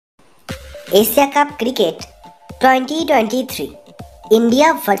Asia Cup Cricket 2023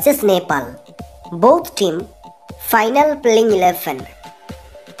 India vs Nepal. Both team final playing 11.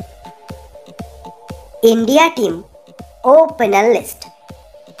 India team opener list.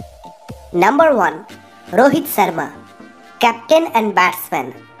 Number 1 Rohit Sharma, captain and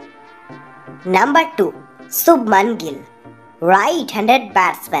batsman. Number 2 Shubman Gill, right-handed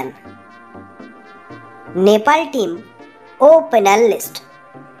batsman. Nepal team opener list.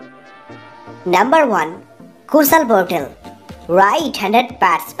 Number 1 Kushal Bhurtel, right-handed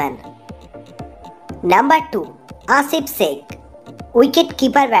batsman. Number 2 Aasif Sheikh,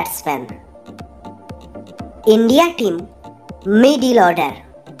 wicket-keeper batsman. India team middle order.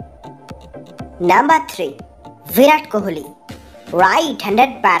 Number 3 Virat Kohli,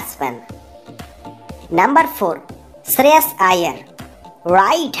 right-handed batsman. Number 4 Shreyas Iyer,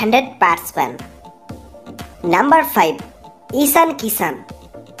 right-handed batsman. Number 5 Ishan Kishan,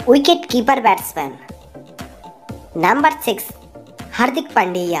 wicket-keeper batsman. Number 6 Hardik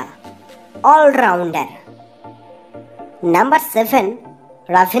Pandya, all-rounder. Number 7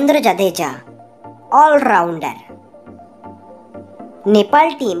 Ravindra Jadeja, all-rounder.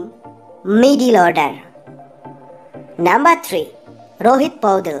 Nepal team middle order. Number 3 Rohit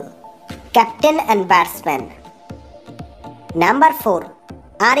Paudel, captain and batsman. Number 4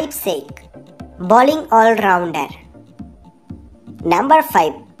 Aasif Sheikh, bowling all-rounder. Number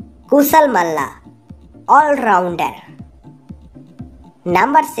 5 Kushal Malla, all-rounder.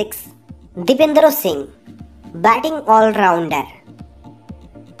 Number 6 Dipendra Singh, batting all-rounder.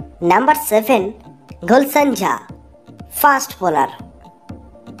 Number 7 Gulshan Jha, fast bowler.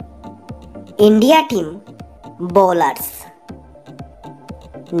 India team bowlers.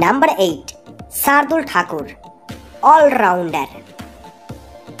 Number 8 Shardul Thakur, all-rounder.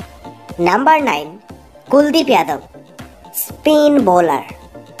 Number 9 Kuldeep Yadav, spin bowler.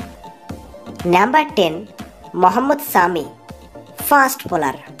 Number 10 Mohammed Shami, fast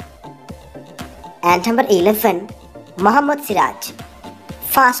bowler. And number 11 Mohammed Siraj,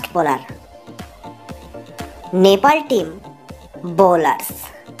 fast bowler. Nepal team bowlers.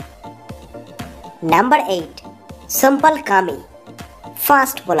 Number 8 Sampal Kami,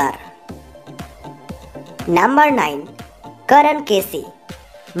 fast bowler. Number 9 Karan Casey,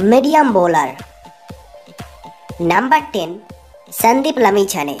 medium bowler. Number 10 Sandeep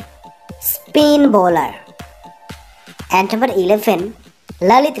Lamichhane, spin bowler. And number 11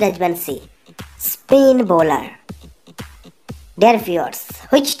 Lalit Rajbansi, spin bowler. Dear viewers,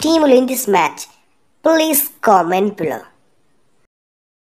 which team will win this match? Please comment below.